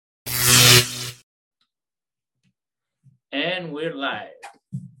And we're live.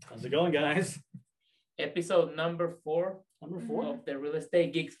 How's it going, guys? Episode number four of the Real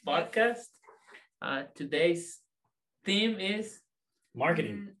Estate Geeks podcast. Today's theme is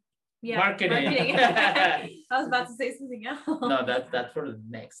marketing. Marketing. I was about to say something else. No, that's for the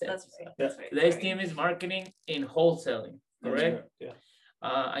next episode. That's right. Today's theme is marketing in wholesaling, correct? Yeah.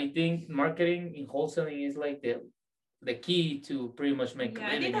 I think marketing in wholesaling is like the key to pretty much make a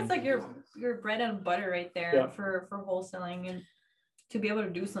living. I think that's like your bread and butter right there for wholesaling and to be able to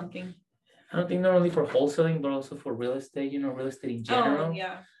do something. I don't think not only for wholesaling, but also for real estate, real estate in general. Oh,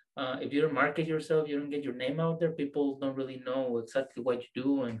 yeah. If you don't market yourself, you don't get your name out there, people don't really know exactly what you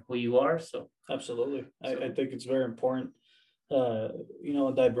do and who you are. So absolutely. I think it's very important,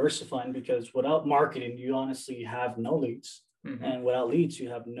 diversifying, because without marketing, you honestly have no leads. Mm-hmm. And without leads, you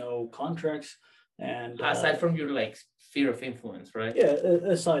have no contracts. And aside from your sphere of influence, right? Yeah,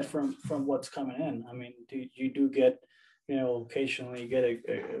 aside from what's coming in. I mean, you do get, occasionally you get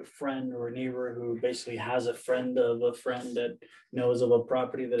a friend or a neighbor who basically has a friend of a friend that knows of a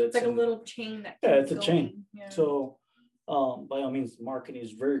property that it's like a little chain that it's a going. Chain. Yeah. So by all means, marketing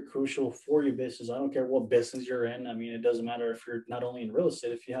is very crucial for your business. I don't care what business you're in. I mean, it doesn't matter if you're not only in real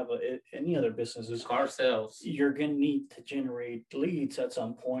estate, if you have any other businesses, car sales, you're going to need to generate leads at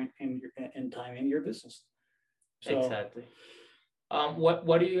some point in time in your business. So, exactly.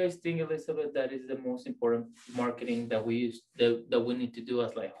 What do you guys think, Elizabeth, that is the most important marketing that we need to do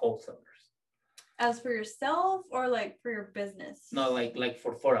as wholesalers? As for yourself or for your business? No,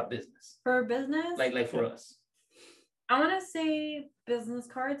 for a business. For a business? Like for us. I want to say business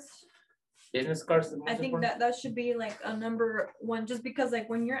cards. Business cards. I think that should be a number one, just because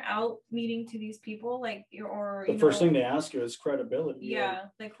when you're out meeting to these people, the first thing they ask you is credibility. Yeah,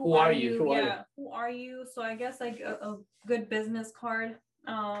 who are you? Who are you? So I guess a good business card,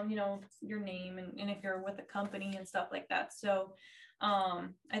 your name and if you're with a company and stuff like that. So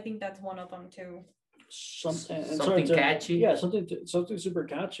I think that's one of them too. Something catchy. Yeah, something super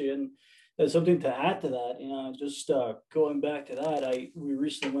catchy. And there's something to add to that, just going back to that, we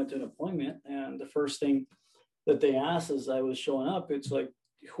recently went to an appointment, and the first thing that they asked as I was showing up, it's like,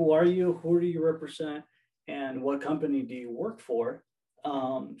 who are you? Who do you represent? And what company do you work for?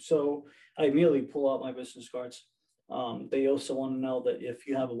 So I immediately pull out my business cards. They also want to know that if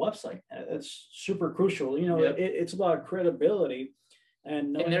you have a website, that's super crucial. Yep. It's about credibility.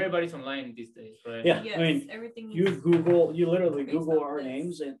 And everybody's online these days, right? Yeah, yes, I mean, everything. you literally Google our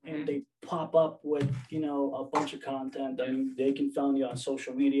names, and they pop up with a bunch of content. I mean, they can find you on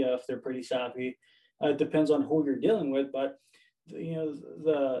social media if they're pretty savvy. It depends on who you're dealing with, but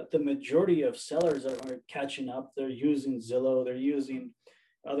the majority of sellers are catching up. They're using Zillow, they're using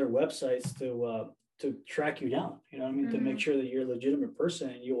other websites to track you down. To make sure that you're a legitimate person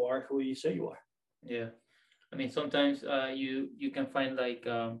and you are who you say you are. Yeah. I mean, sometimes you can find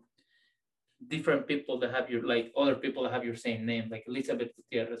different people that have other people that have your same name, like Elizabeth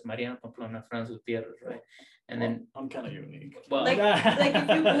Gutierrez, Mariano, Franz Gutierrez, right? And then I'm kind of unique. Well, if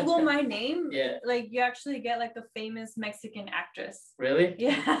you Google my name, yeah, you actually get the famous Mexican actress. Really?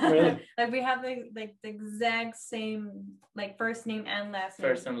 Yeah. Really? We have the exact same first name and last name.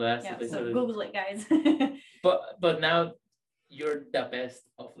 First and last. Yeah. So Google it, guys. But now you're the best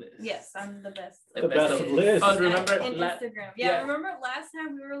of this. Yes, I'm the best. The best of this. Oh, remember Instagram? Yeah, remember last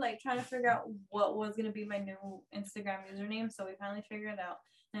time we were trying to figure out what was gonna be my new Instagram username, so we finally figured it out,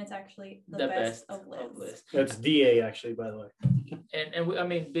 and it's actually the best of Liz. That's DA actually, by the way.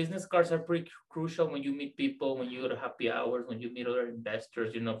 And business cards are pretty crucial when you meet people, when you go to happy hours, when you meet other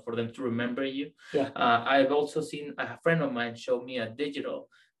investors, for them to remember you. Yeah. I've also seen a friend of mine show me a digital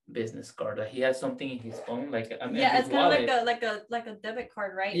business card. He has something in his phone, it's kind of like a debit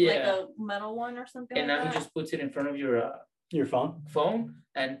card, right? Yeah. Like a metal one or something. And now he just puts it in front of your phone,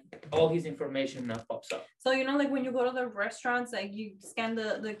 and all his information now pops up. So when you go to the restaurants, you scan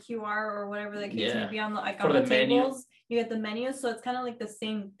the QR or whatever the case may be on the on the tables, you get the menus. So it's kind of the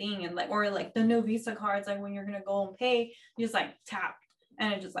same thing, and or the new Visa cards, when you're gonna go and pay, you just tap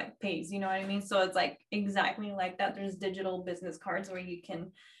and it just pays. You know what I mean? So it's exactly like that. There's digital business cards where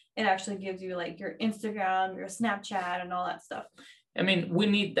it actually gives you your Instagram, your Snapchat, and all that stuff. I mean, we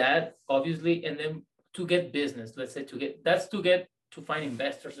need that obviously, and then to get business, let's say to find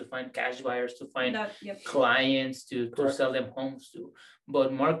investors, to find cash buyers, to find clients, to sell them homes to.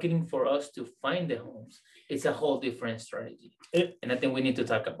 But marketing for us to find the homes, it's a whole different strategy. And I think we need to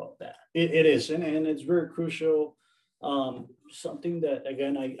talk about that. It is, and it's very crucial. Something that,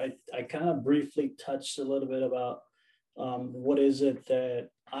 again, I kind of briefly touched a little bit about. What is it that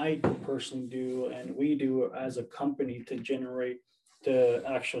I personally do and we do as a company to generate the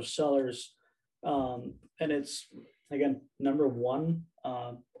actual sellers And it's, again, number one,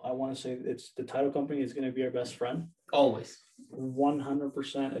 I want to say it's the title company is going to be our best friend. Always.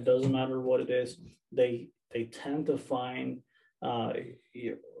 100%. It doesn't matter what it is. They tend to find, and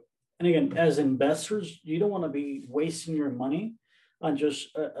again, as investors, you don't want to be wasting your money on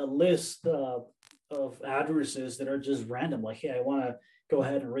just a list of addresses that are just random. Like, hey, I want to go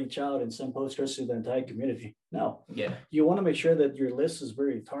ahead and reach out and send postcards to the entire community. No. Yeah. You want to make sure that your list is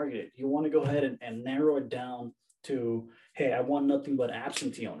very targeted. You want to go ahead and narrow it down to, hey, I want nothing but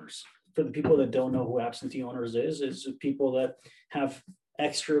absentee owners. For the people that don't know who absentee owners is people that have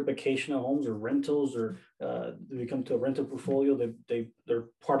extra vacational homes or rentals, or they come to a rental portfolio. They're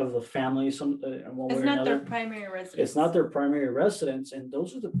part of the family. It's not their primary residence. It's not their primary residence, and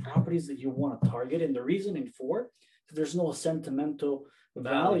those are the properties that you want to target. And the reasoning for, there's no sentimental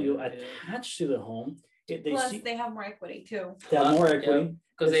value attached to the home. They have more equity too. They have more equity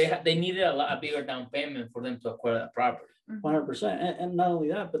because they needed a bigger down payment for them to acquire that property. 100%, and not only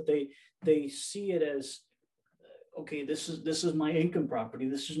that, but they see it as, okay, this is my income property.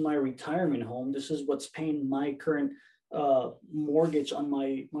 This is my retirement home. This is what's paying my current mortgage on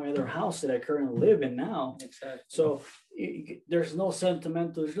my other house that I currently live in now. Exactly. So there's no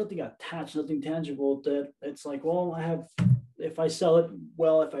sentimental. There's nothing attached, nothing tangible. That it's like, well, I have. If I sell it,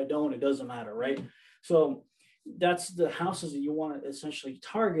 well. If I don't, it doesn't matter, right? So that's the houses that you want to essentially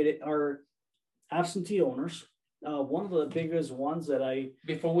target. It are absentee owners. One of the biggest ones that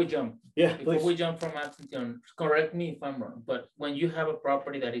before we jump from absentee owners, correct me if I'm wrong, but when you have a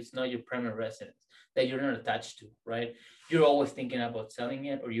property that is not your primary residence, that you're not attached to, right? You're always thinking about selling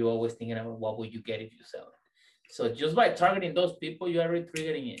it, or you're always thinking about what would you get if you sell it. So just by targeting those people, you're already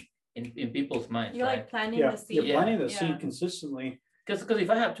triggering it in people's minds. You're like planting the seed. You're planting the seed consistently. Because if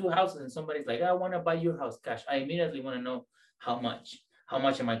I have two houses and somebody's like, I want to buy your house cash, I immediately want to know how much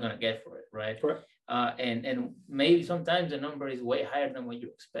am I going to get for it, right? Correct. And maybe sometimes the number is way higher than what you're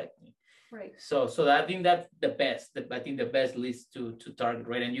expecting. Right. So I think that's the best. I think the best list to target,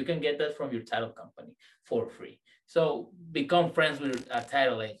 right? And you can get that from your title company for free. So become friends with a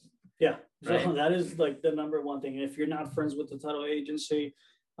title agent. Yeah. Right? So that is like the number one thing. And if you're not friends with the title agency,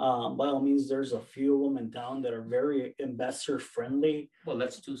 by all means, there's a few of them in town that are very investor friendly. Well,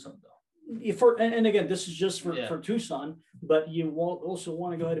 let's do some though. And again, this is just for Tucson, but you won't also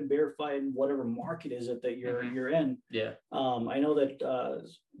want to go ahead and verify in whatever market is it that you're in. Yeah. I know that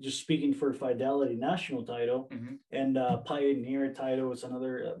just speaking for Fidelity National Title and Pioneer Title is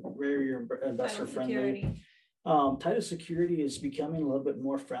another very investor friendly. Title Security is becoming a little bit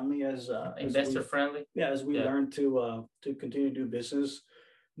more friendly as investor friendly. Yeah, as we learn to continue to do business,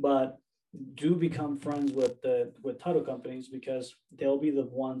 but do become friends with title companies, because they'll be the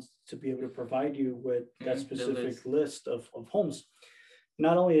ones to be able to provide you with that specific list of homes.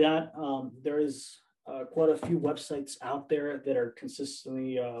 Not only that, there is quite a few websites out there that are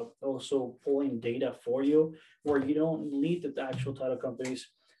consistently also pulling data for you, where you don't need the actual title companies,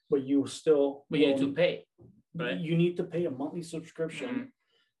 but you need to pay, right? You need to pay a monthly subscription.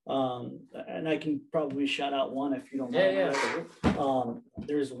 And I can probably shout out one if you don't mind.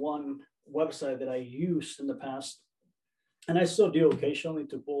 There's one website that I used in the past, and I still do occasionally,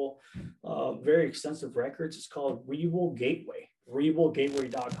 to pull very extensive records. It's called Rebel Gateway,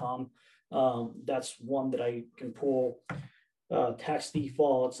 rebelgateway.com. That's one that I can pull tax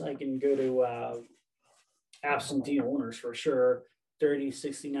defaults. I can go to absentee owners for sure, 30,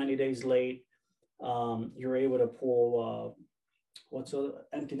 60, 90 days late. You're able to pull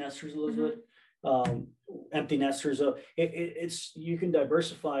empty nesters, Elizabeth. Empty nesters. It's you can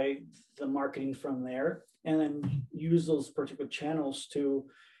diversify the marketing from there, and then use those particular channels to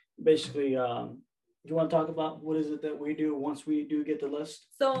basically. You want to talk about what is it that we do once we do get the list?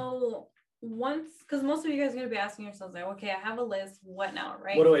 So because most of you guys are going to be asking yourselves like, okay, I have a list. What now,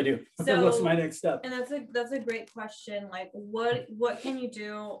 right? What do I do? So what's my next step? And that's a great question. Like, what can you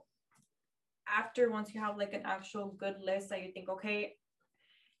do after, once you have like an actual good list that you think, okay,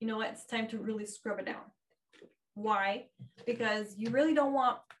 you know what, it's time to really scrub it down. Why? Because you really don't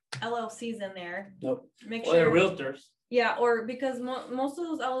want LLCs in there. Nope. Make sure. Or realtors. Yeah, or because most of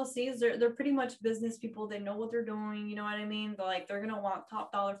those LLCs, they're pretty much business people. They know what they're doing. You know what I mean? They're gonna want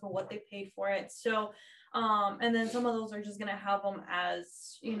top dollar for what they paid for it. So, and then some of those are just gonna have them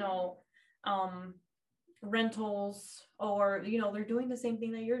as, rentals, or they're doing the same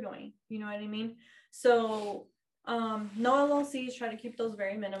thing that you're doing. You know what I mean? So. No LLCs, try to keep those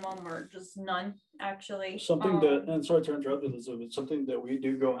very minimum, or just none actually. Something that, and sorry to interrupt, Elizabeth, something that we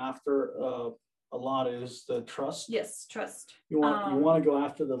do go after a lot is the trust. Yes, trust. You want to go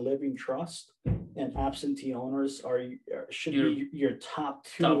after the living trust. and absentee owners should be your top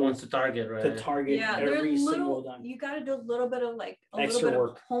two ones to target, right? To target every single time. You got to do a little bit of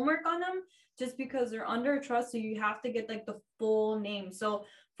of homework on them, just because they're under trust. So you have to get like the full name. So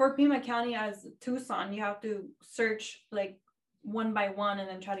for Pima County as Tucson, you have to search like one by one and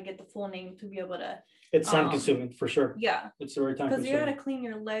then try to get the full name to be able to. It's time consuming for sure. Yeah, it's the right time because you got to clean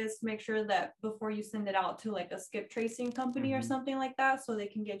your list, make sure that before you send it out to like a skip tracing company or something like that, so they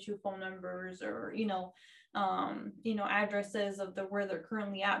can get you phone numbers or addresses of where they're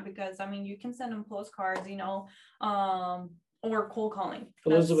currently at. Because I mean, you can send them postcards, or cold calling.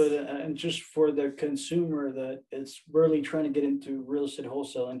 Elizabeth, and just for the consumer that is really trying to get into real estate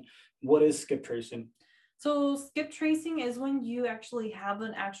wholesaling, what is skip tracing? So skip tracing is when you actually have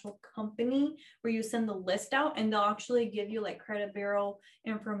an actual company where you send the list out, and they'll actually give you like credit bureau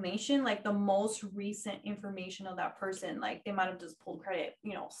information, like the most recent information of that person. Like they might have just pulled credit,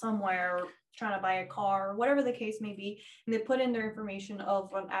 somewhere, or trying to buy a car, or whatever the case may be. And they put in their information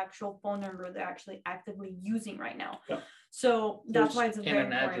of an actual phone number they're actually actively using right now. Yeah. So that's why it's very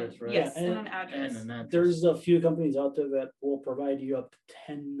important. Address, right? Yes, and an address. There's a few companies out there that will provide you up to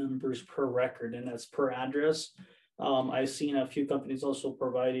 10 numbers per record, and that's per address. I've seen a few companies also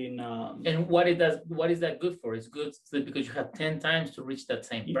providing. And what is that good for? It's good because you have 10 times to reach that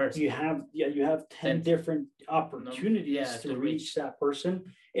same person. You have 10 different opportunities to reach that person,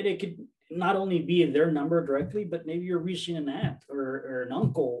 and it could not only be their number directly, but maybe you're reaching an aunt or an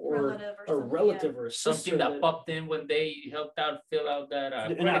uncle or a relative or a sister. Something that popped in when they helped out fill out that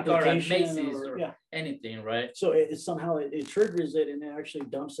credit card at Macy's or anything, right? So it somehow it triggers it, and it actually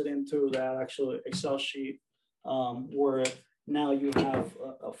dumps it into that actual Excel sheet, where now you have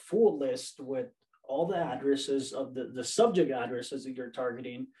a full list with all the addresses of the subject addresses that you're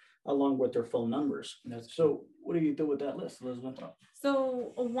targeting, along with their phone numbers. So what do you do with that list, Elizabeth?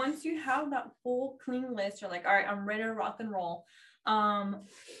 So once you have that full clean list, you're like, all right, I'm ready to rock and roll.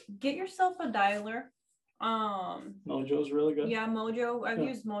 Get yourself a dialer. Mojo's really good. Yeah, Mojo. I've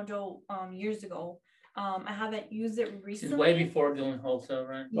used Mojo years ago. I haven't used it recently. It's way before doing wholesale,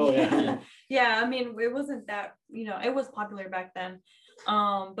 right? Oh yeah. Yeah, I mean, it wasn't that, it was popular back then.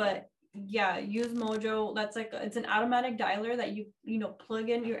 But yeah, use Mojo. That's it's an automatic dialer that you plug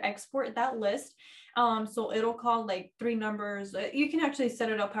in, you export that list. So it'll call like 3 numbers. You can actually set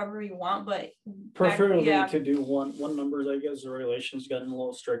it up however you want, but preferably to do one numbers. I guess the regulations gotten a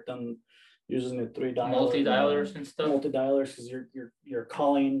little strict on using the 3 dialers, multi-dialers and stuff. Multi-dialers, because you're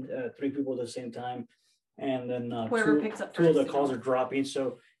calling 3 people at the same time, and then whoever picks up two of the calls are dropping.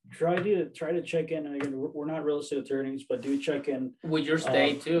 So try to check in. And again, we're not real estate attorneys, but do check in with your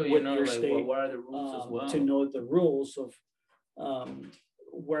state too. What are the rules as well, to know the rules of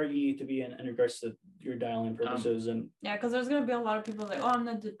where you need to be in regards to your dialing purposes. And because there's gonna be a lot of people like, I'm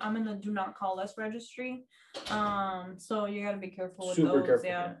in the do not call us registry. So you got to be careful with those. Careful.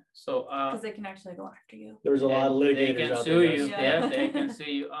 Yeah. So because they can actually go after you. There's a lot of litigators they can out sue there. You. Yeah, they can sue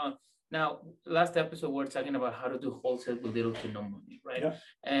you. Now, last episode we're talking about how to do wholesale with little to no money, right? Yeah.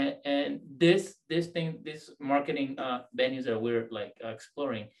 And this marketing venues that we're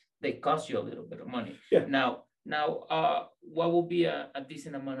exploring, they cost you a little bit of money. Yeah. Now, what will be a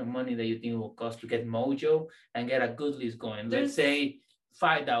decent amount of money that you think it will cost to get Mojo and get a good list going? Let's say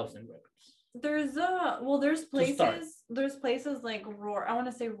 5,000 records. There's places like Roar. I want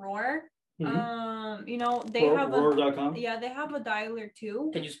to say Roar. Mm-hmm. They have Roar.com. Yeah, they have a dialer too.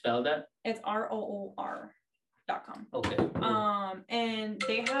 Can you spell that? It's ROOR.com. Okay. And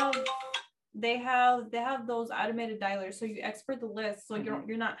they have those automated dialers, so you export the list, so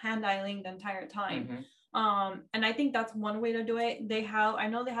you're not hand dialing the entire time. And I think that's one way to do it. I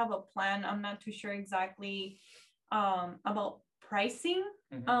know they have a plan. I'm not too sure exactly about pricing.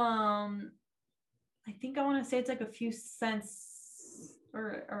 I think I want to say it's like a few cents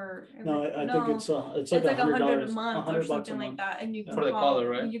or I think it's like $100 a month or something like that, and you can for the caller,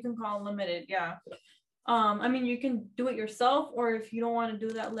 right? You can call unlimited. Yeah. I mean, you can do it yourself, or if you don't want to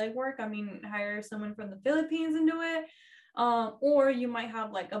do that legwork, I mean, hire someone from the Philippines and do it. Or you might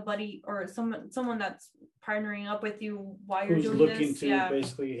have like a buddy or someone that's partnering up with you while you're doing looking this. To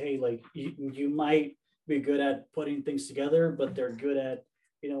basically, hey, like you might be good at putting things together, but they're good at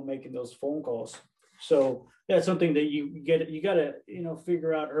making those phone calls. So that's something that you gotta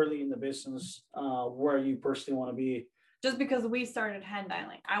figure out early in the business where you personally want to be. Just because we started hand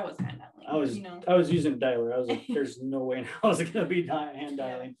dialing, I was hand dialing. I was using a dialer. I was like, there's no way I was gonna be hand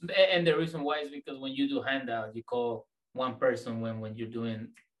dialing. And the reason why is because when you do hand dial, you call one person when you're doing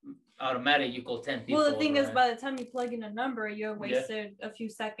automatic. You call 10 people. Well, the thing is, by the time you plug in a number, you're wasted a few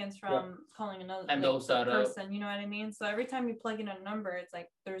seconds from calling another and those person. You know what I mean? So every time you plug in a number, it's like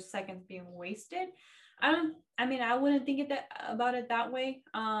there's seconds being wasted. I wouldn't think about it that way.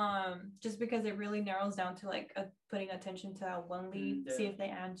 Just because it really narrows down to like putting attention to that one lead, see if they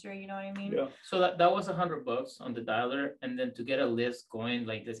answer. You know what I mean? Yeah. So that was $100 on the dialer, and then to get a list going,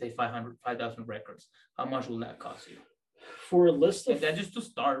 like let's say 5,000 records, how much will that cost you? For a list of that, just to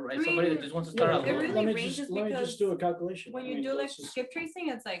start, right? Somebody that just wants to start. It really ranges. Let me just do a calculation. When you do like skip tracing,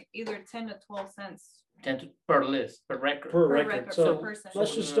 it's like either 10 to 12 cents. 10 per list, per record. Per record. So per person.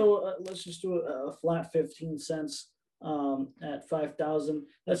 let's just do a flat 15 cents at 5,000.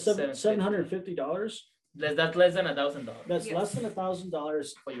 That's $750. That's less than $1,000. That's less than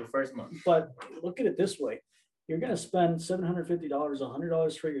 $1,000 for your first month. But look at it this way: you're going to spend $750,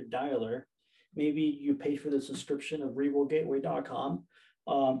 $100 for your dialer. Maybe you pay for the subscription of RevoLGateway.com,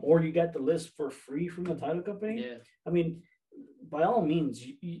 or you get the list for free from the title company. Yeah. I mean, by all means,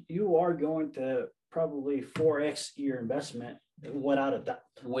 you are going to probably 4x your investment without a doubt.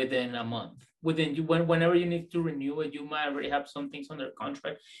 Within a month. Whenever you need to renew it, you might already have some things under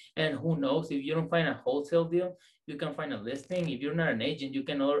contract. And who knows, if you don't find a wholesale deal, you can find a listing. If you're not an agent, you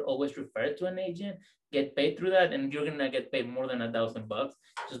can always refer to an agent, get paid through that, and you're gonna get paid more than $1,000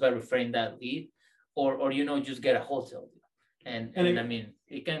 just by referring that lead, or just get a wholesale deal. And I mean,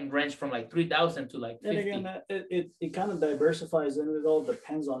 it can range from like 3,000 to like 50. And again, it kind of diversifies, and it all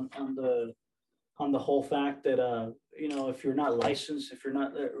depends on the whole fact that if you're not licensed, if you're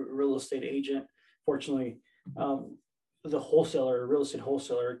not a real estate agent, fortunately, the wholesaler, real estate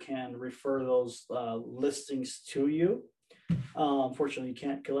wholesaler, can refer those listings to you. Fortunately, you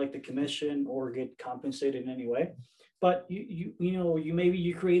can't collect the commission or get compensated in any way, but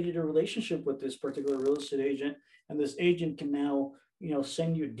you created a relationship with this particular real estate agent, and this agent can now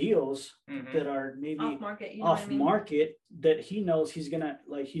send you deals that are maybe off market that he knows he's gonna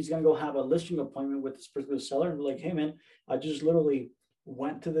go have a listing appointment with this particular seller and be like, hey man, I just literally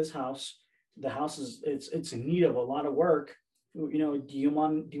went to this house. The house it's in need of a lot of work. Do you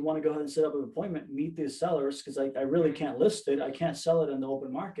want to go ahead and set up an appointment, meet these sellers, because I really can't list it. I can't sell it in the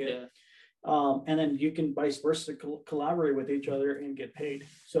open market. Yeah. And then you can vice versa collaborate with each other and get paid.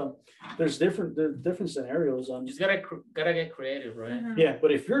 So there's different scenarios. Just gotta get creative, right? Yeah,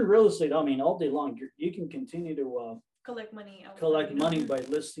 but if you're in real estate, I mean, all day long, you can continue to collect money by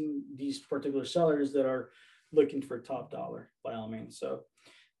listing these particular sellers that are looking for top dollar, by all means. So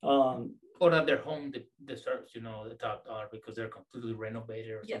or that their home deserves, the top dollar because they're completely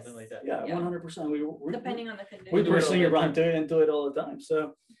renovated or something like that. Yeah, 100%. Depending on the condition. We're seeing around into it all the time.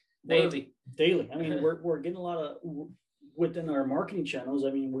 So daily. I mean, we're getting a lot of within our marketing channels.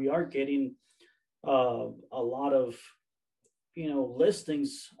 I mean, we are getting a lot of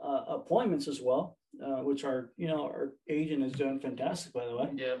listings, appointments as well, which our agent is doing fantastic, by the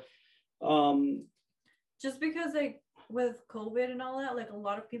way. Yeah. Just because with COVID and all that, like a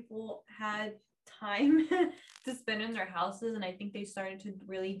lot of people had time to spend in their houses, and I think they started to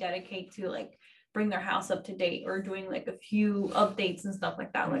really dedicate to like bring their house up to date or doing like a few updates and stuff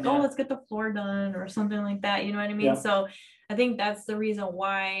like that, like let's get the floor done or something like that, you know what I mean? So I think that's the reason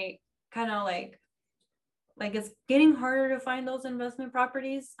why kind of like it's getting harder to find those investment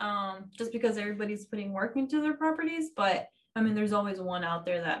properties, just because everybody's putting work into their properties. But I mean, there's always one out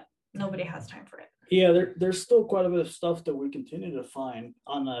there that nobody has time for it. Yeah, there's still quite a bit of stuff that we continue to find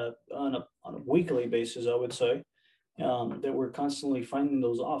on a weekly basis, I would say, that we're constantly finding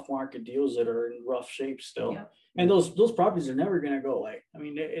those off-market deals that are in rough shape still. Yeah. And those properties are never going to go away. I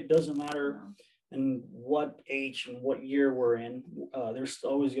mean, it doesn't matter in what age and what year we're in. There's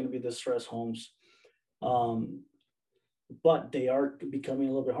always going to be distressed homes. But they are becoming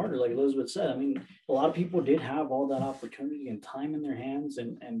a little bit harder. Like Elizabeth said, I mean, a lot of people did have all that opportunity and time in their hands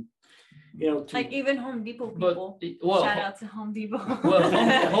and like even Home Depot people. Shout out to Home Depot.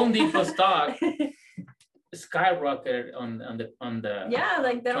 Well, Home Depot stock skyrocketed on the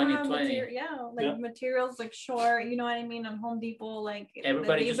like they don't have materials like short, you know what I mean, on Home Depot, like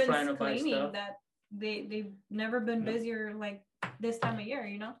everybody's just trying to buy stuff that they've never been busier like this time of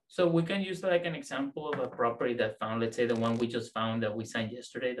year, So we can use like an example of a property that found, let's say the one we just found that we signed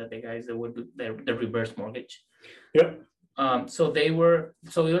yesterday, that the guys that would do the reverse mortgage. Yep. So it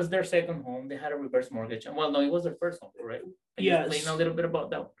was their second home. They had a reverse mortgage. Well, no, it was their first home, right? Yes. Explain a little bit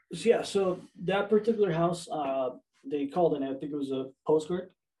about that. Yeah. So that particular house, they called in. I think it was a postcard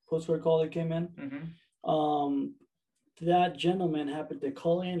call that came in. Mm-hmm. That gentleman happened to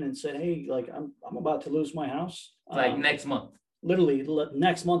call in and said, "Hey, like I'm about to lose my house. Like next month." Literally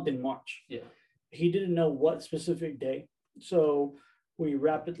next month in March. Yeah. He didn't know what specific day, so we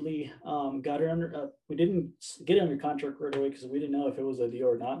rapidly got it under. We didn't get it under contract right away because we didn't know if it was a deal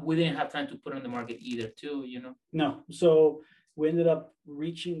or not. We didn't have time to put it on the market either, too. No, so we ended up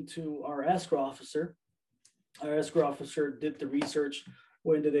reaching to our escrow officer. Our escrow officer did the research.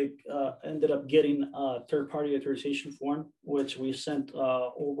 We ended up getting a third-party authorization form, which we sent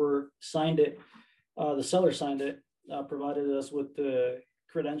over, signed it. The seller signed it, provided us with the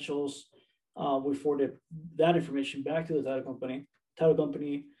credentials. We forwarded that information back to the title company. Title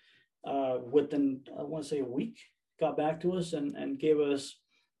company, within, I want to say, a week, got back to us and gave us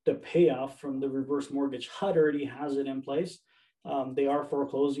the payoff from the reverse mortgage. HUD already has it in place. They are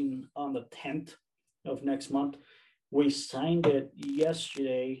foreclosing on the 10th of next month. We signed it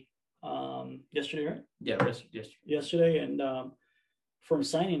yesterday. Yesterday, right? Yeah, yesterday. Yesterday, and from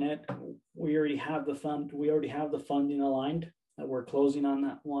signing it, we already have the fund. We already have the funding aligned. We're closing on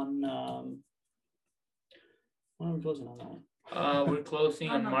that one. When are we closing on that one? We're closing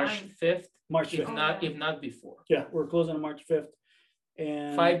on March 5th. March 5th. If not before. Yeah, we're closing on March 5th.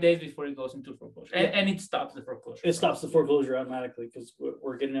 And 5 days before it goes into foreclosure. And it stops the foreclosure. It stops the foreclosure automatically because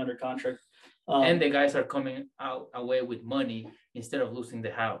we're getting under contract. And the guys are coming away with money instead of losing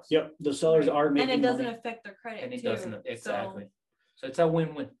the house. Yep, the sellers are making money. And it doesn't affect their credit. And it too, doesn't, exactly. So it's a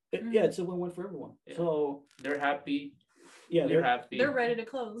win-win. Yeah, it's a win-win for everyone. Yeah. So they're happy. Yeah, they're happy. They're ready to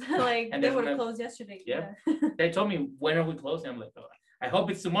close. Like and they would have closed yesterday. Yeah. They told me, when are we closing? I'm like, oh, I hope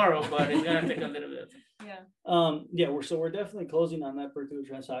it's tomorrow, but it's gonna take a little bit. Yeah. We're definitely closing on that particular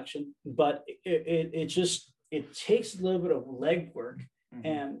transaction, but it takes a little bit of legwork,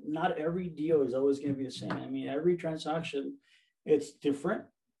 and not every deal is always going to be the same. I mean, every transaction, it's different,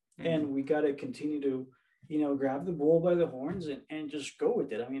 and we got to continue to, grab the bull by the horns and just go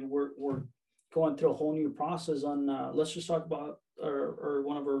with it. I mean, we're going through a whole new process on. Let's just talk about or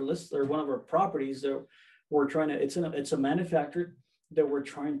one of our lists or one of our properties that we're trying to. It's a manufactured that we're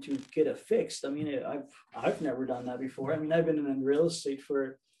trying to get it fixed. I mean, I've never done that before. I mean, I've been in real estate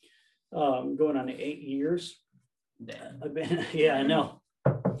for going on 8 years. Damn. I've been, yeah, I know.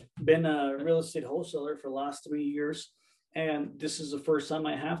 Been a real estate wholesaler for the last 3 years. And this is the first time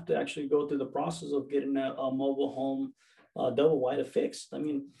I have to actually go through the process of getting a mobile home double wide fixed. I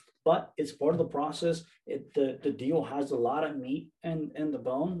mean, but it's part of the process. The deal has a lot of meat and the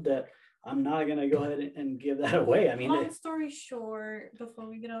bone that I'm not gonna go ahead and give that away. I mean, long story short, before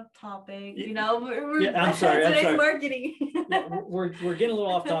we get off topic, I'm sorry. marketing. we're getting a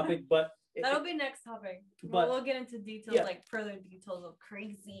little off topic, but that'll be next topic. But we'll get into details, like further details of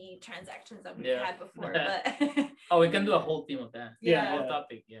crazy transactions that we've had before. But we can do a whole theme of that. Whole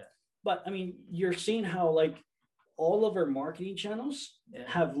topic. Yeah. But I mean, you're seeing how like all of our marketing channels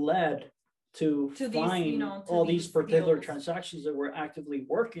have led to find all these particular deals. Transactions that we're actively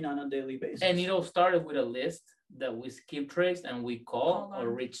working on a daily basis. And it all started with a list that we skip traced and we called or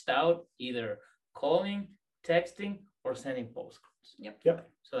reached out, either calling, texting, or sending postcards. Yep.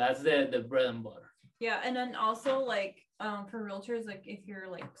 So that's the bread and butter. Yeah, and then also like for realtors, like if you're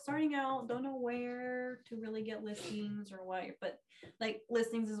like starting out, don't know where to really get listings or what, but like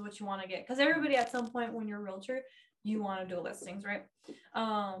listings is what you want to get, because everybody at some point when you're a realtor, you want to do listings, right?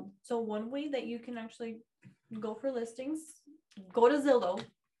 So one way that you can actually go for listings, go to Zillow,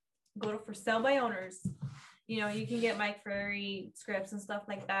 go to for sale by owners. You can get Mike Ferry scripts and stuff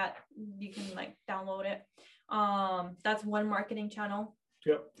like that. You can like download it. That's one marketing channel.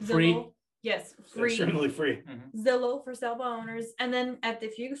 Yep. Zillow, free. Yes, free. Extremely free. Zillow for sale by owners. And then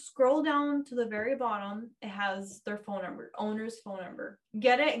if you scroll down to the very bottom, it has their phone number, owner's phone number.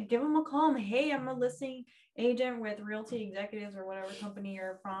 Get it, give them a call. Hey, I'm a listing agent with Realty Executives or whatever company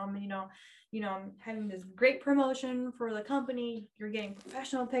you're from. I'm having this great promotion for the company. You're getting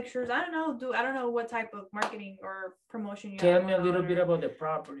professional pictures. I don't know what type of marketing or promotion you have. Tell me a little bit about the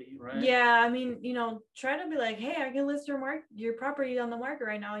property, right? Yeah, I mean, try to be like, hey, I can list your property on the market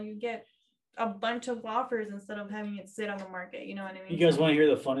right now. You get a bunch of offers instead of having it sit on the market. You know what I mean? You guys want to hear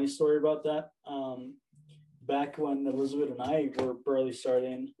the funny story about that? Back when Elizabeth and I were barely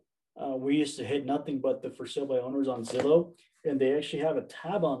starting, we used to hit nothing but the for sale by owners on Zillow, and they actually have a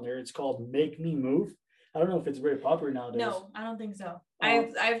tab on there. It's called Make Me Move. I don't know if it's very popular nowadays. No, I don't think so.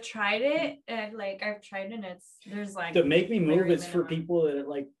 I've tried it, and there's like the Make Me Move is for people that are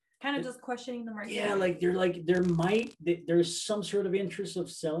like kind of just questioning the market. Yeah, like there's some sort of interest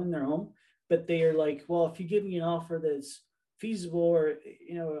of selling their home, but they are like, well, if you give me an offer that's feasible or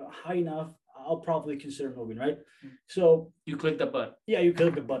high enough, I'll probably consider moving, right? So you click the button. Yeah, you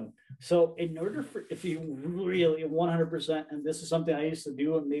click the button. So in order for, if you really 100%, and this is something I used to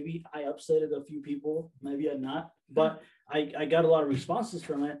do, and maybe I upsetted a few people, maybe I'm not, but I got a lot of responses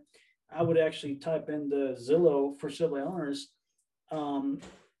from it. I would actually type in the Zillow for sale by owners.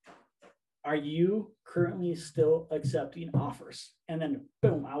 are you currently still accepting offers? And then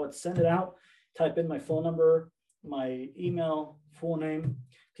boom, I would send it out, type in my phone number, my email, full name.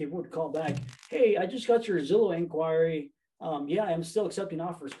 People would call back, hey, I just got your Zillow inquiry. Yeah, I'm still accepting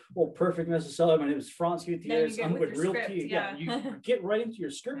offers. Well, perfect, Mrs. Seller. My name is Franz Gutierrez. I'm with Realty. Yeah, you get right into your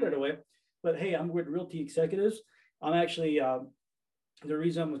script right away. But hey, I'm with Realty Executives. I'm actually, the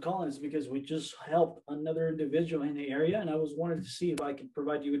reason I'm calling is because we just helped another individual in the area, and I was wanted to see if I could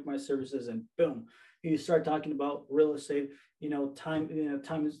provide you with my services. And boom, you start talking about real estate. Time.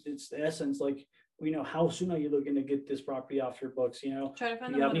 Time is it's the essence. Like, how soon are you looking to get this property off your books? Try to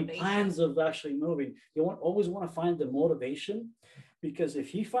find do you have any plans of actually moving? You always want to find the motivation, because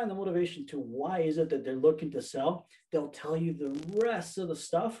if you find the motivation to why is it that they're looking to sell, they'll tell you the rest of the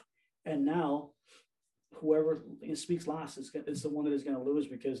stuff, and now whoever speaks last is the one that is going to lose,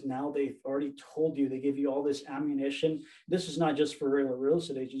 because now they've already told you, they give you all this ammunition. This is not just for real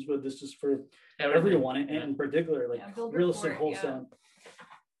estate agents, but this is for everyone, and in particular, like real estate wholesale.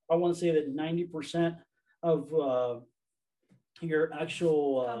 I want to say that 90% of your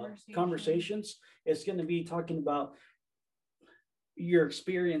actual conversations is going to be talking about your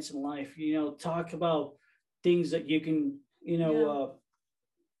experience in life. Talk about things that you can,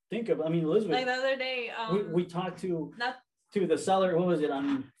 think of. I mean, Elizabeth, like the other day, we talked to the seller. What was it,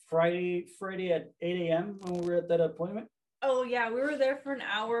 on Friday at 8 a.m. when we were at that appointment? Oh yeah, we were there for an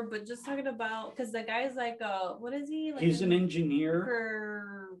hour, but just talking about, because the guy's like, what is he? Like, he's an engineer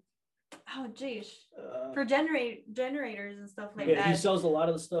for generators and stuff like that. He sells a lot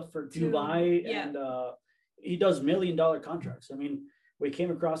of the stuff for Dubai, and he does $1 million contracts. I mean, we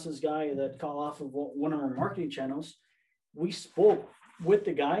came across this guy that called off of one of our marketing channels. We spoke with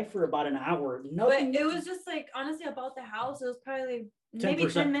the guy for about an hour. But it was just like, honestly, about the house, it was probably maybe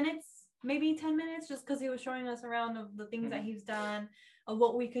 10 minutes, just because he was showing us around of the things that he's done, of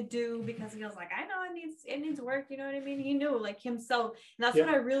what we could do, because he was like, I know it needs work, you know what I mean? He knew, like, himself. And that's what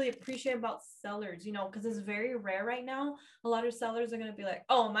I really appreciate about sellers, because it's very rare right now. A lot of sellers are going to be like,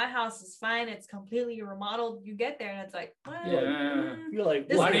 oh, my house is fine, it's completely remodeled. You get there and it's like, well, you're like,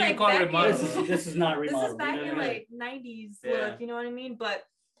 why do you call it remodeled? This is not remodeled. This is back in like 90s look, you know what I mean? But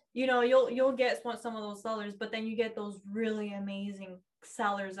you'll get some of those sellers, but then you get those really amazing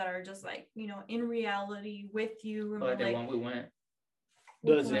sellers that are just like, in reality with you. Like the one we went.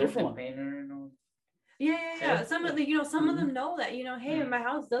 There's a different one. Painter and all. Yeah. Some of the, some of them know that, hey, my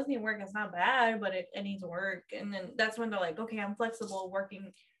house does need work. It's not bad, but it needs work. And then that's when they're like, okay, I'm flexible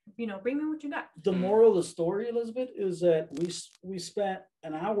working, bring me what you got. The moral of the story, Elizabeth, is that we spent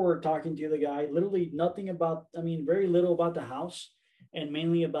an hour talking to the guy, literally nothing about, very little about the house, and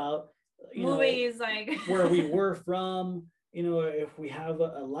mainly about, movies, like where we were from, if we have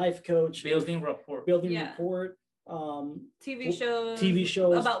a life coach, building rapport, TV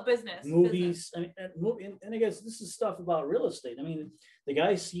shows about business, movies, and I guess this is stuff about real estate. The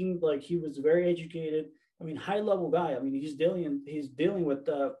guy seemed like he was very educated. High level guy. He's dealing with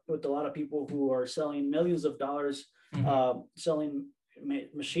a lot of people who are selling millions of dollars, selling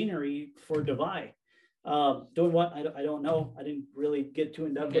machinery for Dubai. Doing what? I don't know. I didn't really get too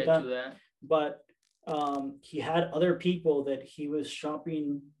in depth with that. But he had other people that he was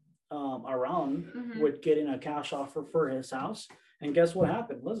shopping around with getting a cash offer for his house. And guess what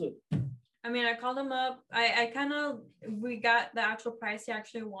happened? Was it? I called him up. We got the actual price he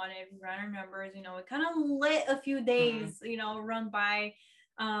actually wanted. We ran our numbers, it kind of lit a few days, run by.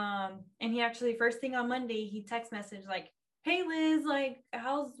 And he actually, first thing on Monday, he text messaged like, hey Liz, like,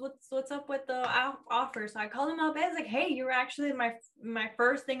 what's up with the offer? So I called him up and I was like, hey, you were actually my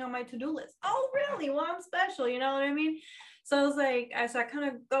first thing on my to-do list. Oh really? Well, I'm special, you know what I mean? So I was like, I kind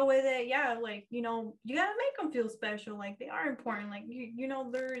of go with it. Yeah, like, you gotta make them feel special. Like, they are important. Like,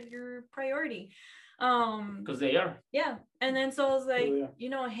 they're your priority. Because they are. Yeah. And then so I was like,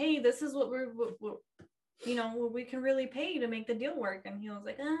 hey, this is what we can really pay to make the deal work. And he was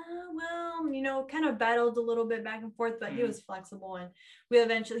like, well, kind of battled a little bit back and forth, but he was flexible, and he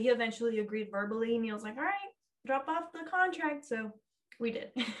eventually agreed verbally, and he was like, all right, drop off the contract. So we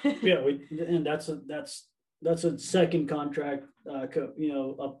did. And that's a second contract,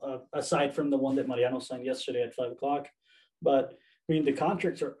 aside from the one that Mariano signed yesterday at 5:00. But the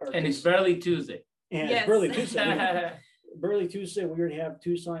contracts are and it's barely Tuesday. And yes. It's barely Tuesday. Barely Tuesday. We already have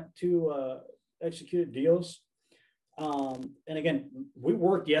two executed deals. And again, we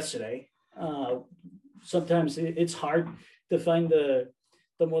worked yesterday. Sometimes it's hard to find the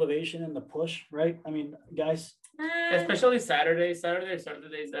motivation and the push, right? Guys, especially Saturdays are the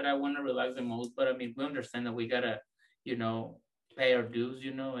days that I want to relax the most. But we understand that we gotta, pay our dues,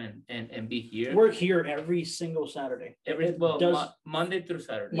 and be here. We're here every single Saturday. Monday through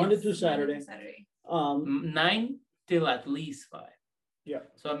Saturday. Monday through Saturday. 9 till at least 5. Yeah.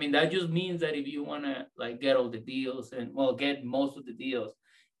 So I mean that just means that if you wanna like get all the deals and get most of the deals,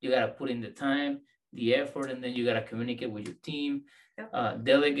 you gotta put in the time, the effort, and then you gotta communicate with your team,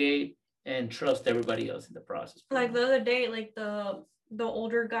 delegate, and trust everybody else in the process. Like the other day, like the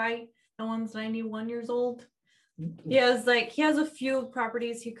older guy, the one's 91 years old. He has a few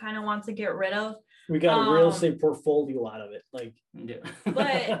properties he kind of wants to get rid of. We got a real estate portfolio out of it.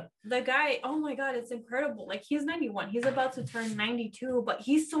 But the guy, oh my God, it's incredible. Like he's 91. He's about to turn 92, but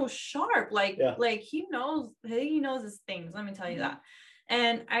he's so sharp. Like he knows his things. Let me tell you that.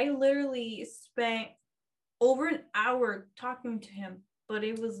 And I literally spent over an hour talking to him, but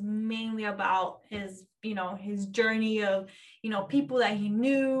it was mainly about his journey of, people that he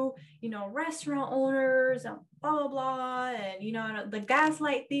knew, restaurant owners and blah, blah, blah. And, the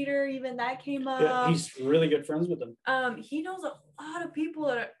Gaslight Theater, even that came up. Yeah, he's really good friends with them. He knows a lot of people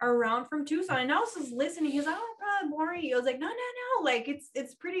that are around from Tucson. And I was just listening. He's like, oh, probably boring. I was like, no. Like,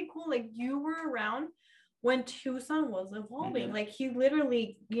 it's pretty cool. Like, you were around when Tucson was evolving. Like he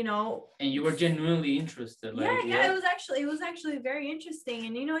literally, and you were genuinely interested. It was actually very interesting.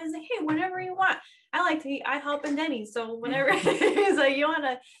 And he's like, hey, whenever you want, I like to eat. I help in Denny's, so whenever he's like, you want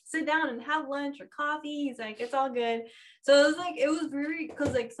to sit down and have lunch or coffee, he's like, it's all good. So it was very,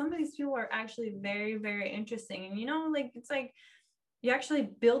 because like some of these people are actually very, very interesting. And it's like you actually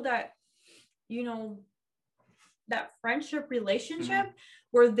build that, that friendship relationship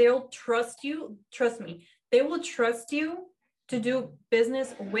where they'll trust you. Trust me, they will trust you to do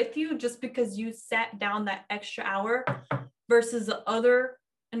business with you just because you sat down that extra hour, versus the other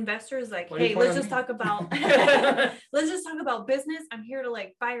investors like, hey, let's just talk about business. I'm here to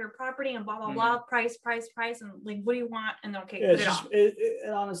like buy your property and blah blah blah, price, and like, what do you want? And okay, it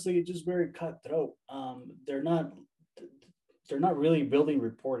honestly, it's just very cutthroat. They're not really building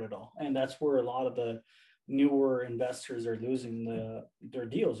rapport at all, and that's where a lot of the newer investors are losing their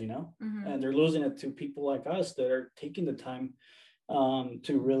deals, and they're losing it to people like us that are taking the time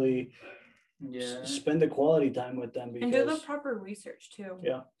to really spend the quality time with them, and do the proper research too.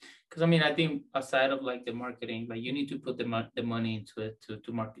 Because I think aside of like the marketing, like you need to put the money into it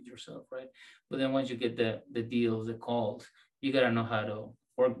to market yourself, right? But then once you get the deals, the calls, you gotta know how to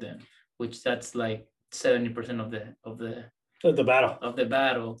work them, which that's like 70% of the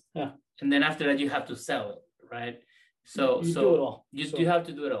battle. Yeah. And then after that, you have to sell it, right? So you do it all. You have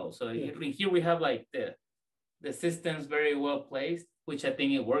to do it all. So here we have like the systems very well placed, which I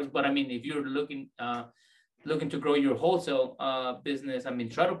think it works. But if you're looking to grow your wholesale business,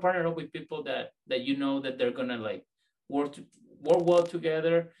 try to partner up with people that that they're gonna like work well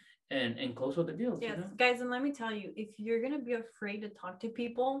together and close all the deals. Yes, guys, and let me tell you, if you're gonna be afraid to talk to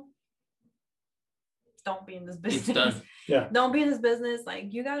people, don't be in this business. It's done. Yeah. Don't be in this business.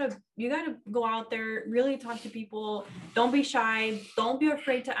 Like you gotta go out there, really talk to people. Don't be shy. Don't be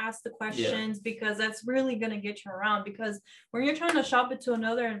afraid to ask the questions, because that's really gonna get you around. Because when you're trying to shop it to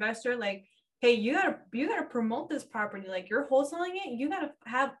another investor, like, hey, you gotta promote this property. Like you're wholesaling it, you gotta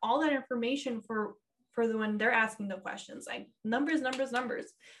have all that information for the when they're asking the questions, like numbers.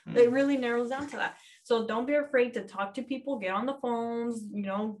 It really narrows down to that. So don't be afraid to talk to people, get on the phones,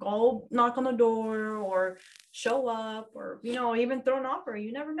 go knock on the door or show up, or even throw an offer.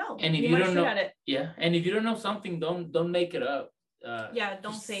 You never know. And if you don't know, and if you don't know something, don't make it up.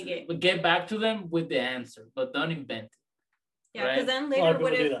 Don't say it. But get back to them with the answer, but don't invent it. Yeah, because then later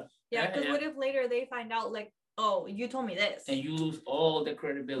what if later they find out like, oh, you told me this, and you lose all the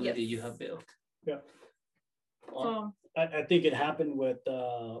credibility you have built. Yeah. I think it happened with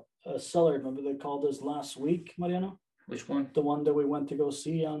a seller. Remember they called us last week, Mariano? Which one? The one that we went to go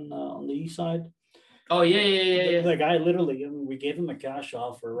see on the east side. Oh yeah. The guy literally, we gave him a cash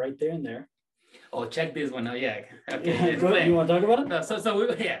offer right there and there. Oh, check this one out. Yeah. Okay. Yeah, you want to talk about it? No,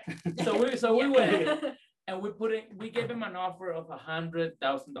 so we went and we gave him an offer of $100,000,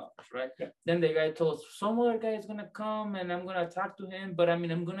 right? Yeah. Then the guy told us some other guy is gonna come and I'm gonna talk to him, but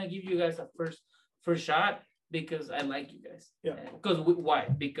I'm gonna give you guys a first shot because I like you guys. Yeah. Why?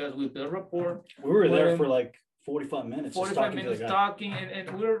 Because we built rapport. We were there for like 45 minutes. 45 minutes talking, and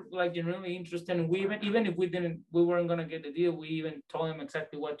we were like genuinely interested. And we even if we weren't gonna get the deal, we even told him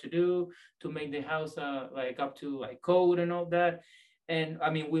exactly what to do to make the house like up to like code and all that. And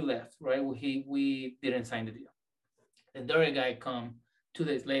we left, right? We didn't sign the deal. And the other guy come 2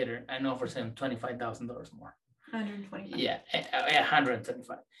 days later and offers him $25,000 more. 125. Yeah,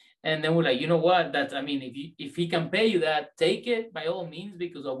 125. And then we're like, you know what? That's if he can pay you that, take it by all means,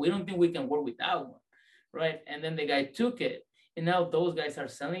 because we don't think we can work without one, right? And then the guy took it, and now those guys are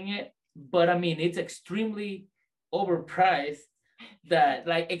selling it. But I mean, it's extremely overpriced. That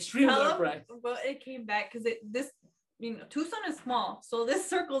like extremely overpriced. Well, it came back because Tucson is small, so this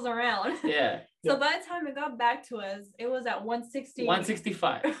circles around. Yeah. So by the time it got back to us, it was at 160.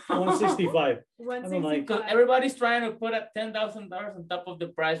 165. 165. 165. Because everybody's trying to put up $10,000 on top of the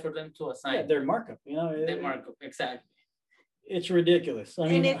price for them to assign. Yeah, their markup, Their markup, exactly. It's ridiculous. I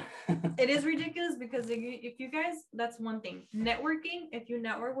mean, it is ridiculous because if you guys, that's one thing. Networking, if you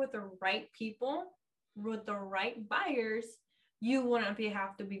network with the right people, with the right buyers, you wouldn't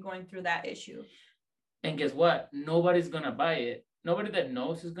have to be going through that issue. And guess what? Nobody's gonna buy it. Nobody that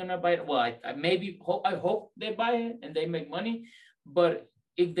knows is gonna buy it. Well, I hope they buy it and they make money. But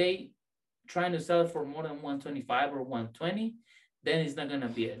if they trying to sell it for more than 125 or 120, then it's not gonna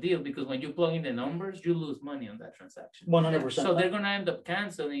be a deal, because when you plug in the numbers, you lose money on that transaction. 100%. So they're gonna end up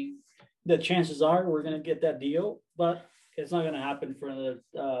canceling. The chances are we're gonna get that deal, but it's not gonna happen for another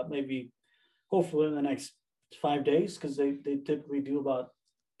maybe, hopefully in the next 5 days, because they typically do about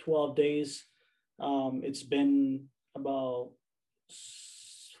 12 days. It's been about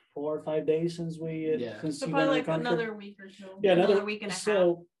 4 or 5 days since we so probably like another week or two. Yeah, another week and a half.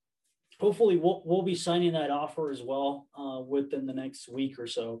 So hopefully we'll be signing that offer as well within the next week or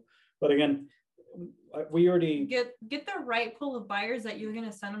so. But again, we already get the right pool of buyers that you're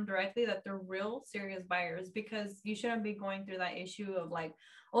gonna send them directly, that they're real serious buyers, because you shouldn't be going through that issue of like,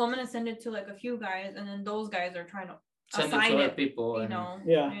 oh, I'm gonna send it to like a few guys, and then those guys are trying to send it to other people, add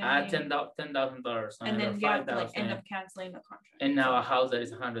 $10,000 and then you have to like end up canceling the contract. And now a house that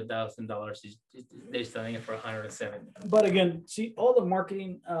is $100,000, they're selling it for $170,000. But again, see, all the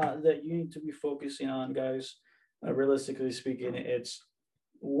marketing that you need to be focusing on, guys, realistically speaking, it's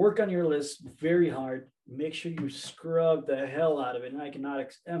work on your list very hard. Make sure you scrub the hell out of it, and I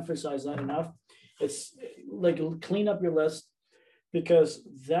cannot emphasize that enough. It's like, clean up your list, because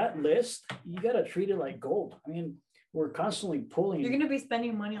that list, you got to treat it like gold. I mean, we're constantly pulling. You're going to be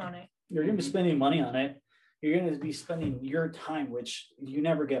spending money on it. You're going to be spending money on it. You're going to be spending your time, which you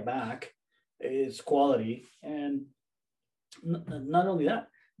never get back. It's quality. And not only that,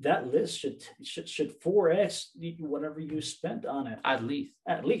 that list should 4x whatever you spent on it. At least,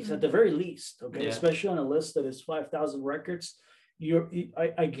 at the very least. Okay. Yeah. Especially on a list that is 5,000 records.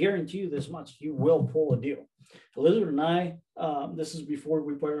 I guarantee you this much, you will pull a deal. Elizabeth and I, this is before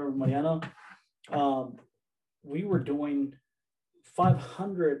we partnered with Mariano. We were doing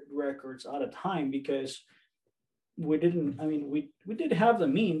 500 records at a time, because we did have the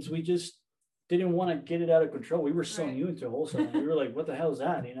means. We just didn't want to get it out of control. We were so new into wholesale. We were like, what the hell is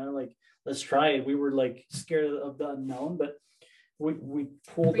that? Like, let's try it. We were like scared of the unknown, but we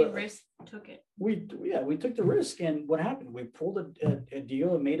pulled took it. We took the risk, and what happened? We pulled a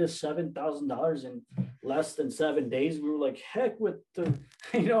deal and made us $7,000 in less than 7 days. We were like, heck with the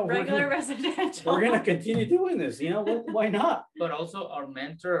regular residential. We're gonna continue doing this. Why not? But also, our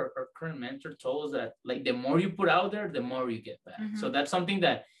current mentor told us that like the more you put out there, the more you get back. Mm-hmm. So that's something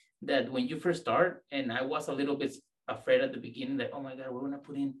that when you first start, and I was a little bit afraid at the beginning that, oh my God, we're gonna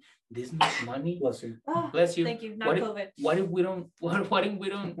put in this much money. Bless you. Bless you. Thank you. Not COVID. What if we don't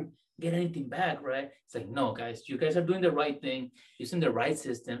get anything back, right? It's like, no, guys, you guys are doing the right thing, using the right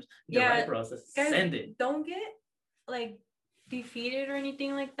systems, the right process. Guys, send it. Don't get like defeated or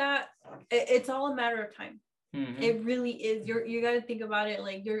anything like that. It's all a matter of time. Mm-hmm. It really is. You got to think about it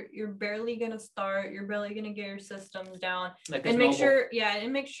like you're barely gonna start. You're barely gonna get your systems down, and make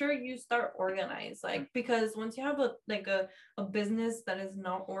sure you start organized. Like, because once you have a business that is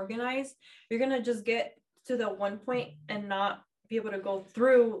not organized, you're gonna just get to the one point and not be able to go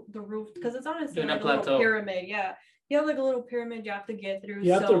through the roof, because it's honestly like a little pyramid. Yeah, you have like a little pyramid you have to get through.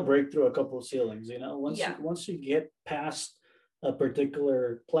 You have to break through a couple of ceilings. Once you get past a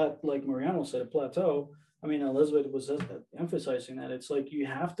particular like Mariano said, a plateau. I mean, Elizabeth was emphasizing that. It's like, you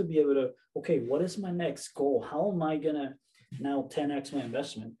have to be able to, okay, what is my next goal? How am I going to now 10x my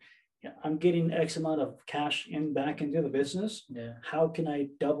investment? Yeah, I'm getting X amount of cash back into the business. Yeah. How can I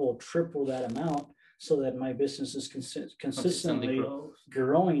double, triple that amount so that my business is consistently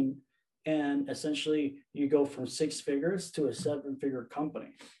growing? And essentially, you go from 6 figures to a 7-figure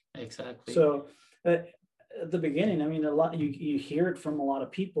company. Exactly. So at the beginning, I mean, you hear it from a lot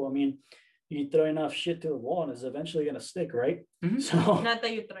of people. I mean, you throw enough shit to the wall and it's eventually going to stick, right? Mm-hmm. So not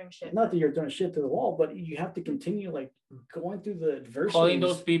that you're throwing shit to the wall, but you have to continue like going through the adversity. Calling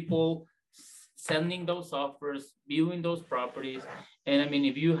those people, sending those offers, viewing those properties. And I mean,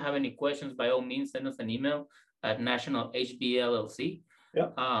 if you have any questions, by all means, send us an email at nationalhbllc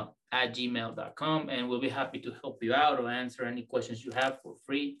at gmail.com, and we'll be happy to help you out or answer any questions you have for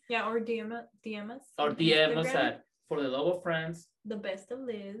free. Yeah, or DM us. Or DM us at For the love of France. The best of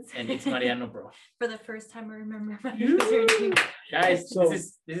Liz. And it's Mariano, bro. For the first time I remember my username. Guys, so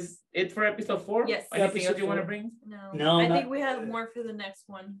this is it for episode 4? Yes. Anything else you want to bring? No, I think we have more for the next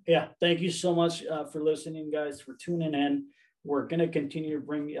one. Yeah, thank you so much for listening, guys, for tuning in. We're gonna continue to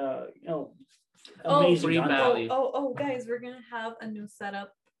bring amazing content. Guys, we're gonna have a new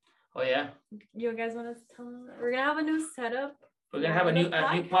setup. Oh yeah. You guys want to tell them? We're gonna have a new setup. We're gonna have a new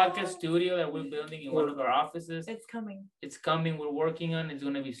podcast studio that we're building in one of our offices. It's coming. It's coming. We're working on it. It's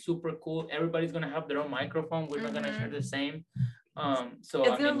gonna be super cool. Everybody's gonna have their own microphone. We're not gonna share the same. So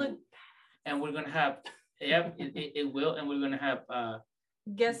it's gonna look. And we're gonna have it will, and we're gonna have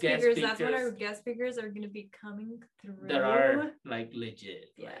guest speakers. That's what our guest speakers are gonna be coming through. That are like legit.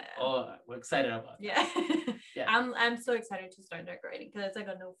 Yeah. Like, we're excited about it. Yeah. Yeah. I'm so excited to start decorating because it's like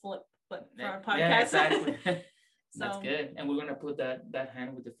a no flip for our podcast. Yeah, exactly. So. That's good. And we're gonna put that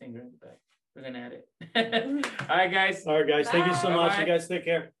hand with the finger in the back. We're gonna add it. All right, guys. Thank you so much. Bye. You guys take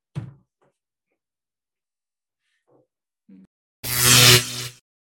care.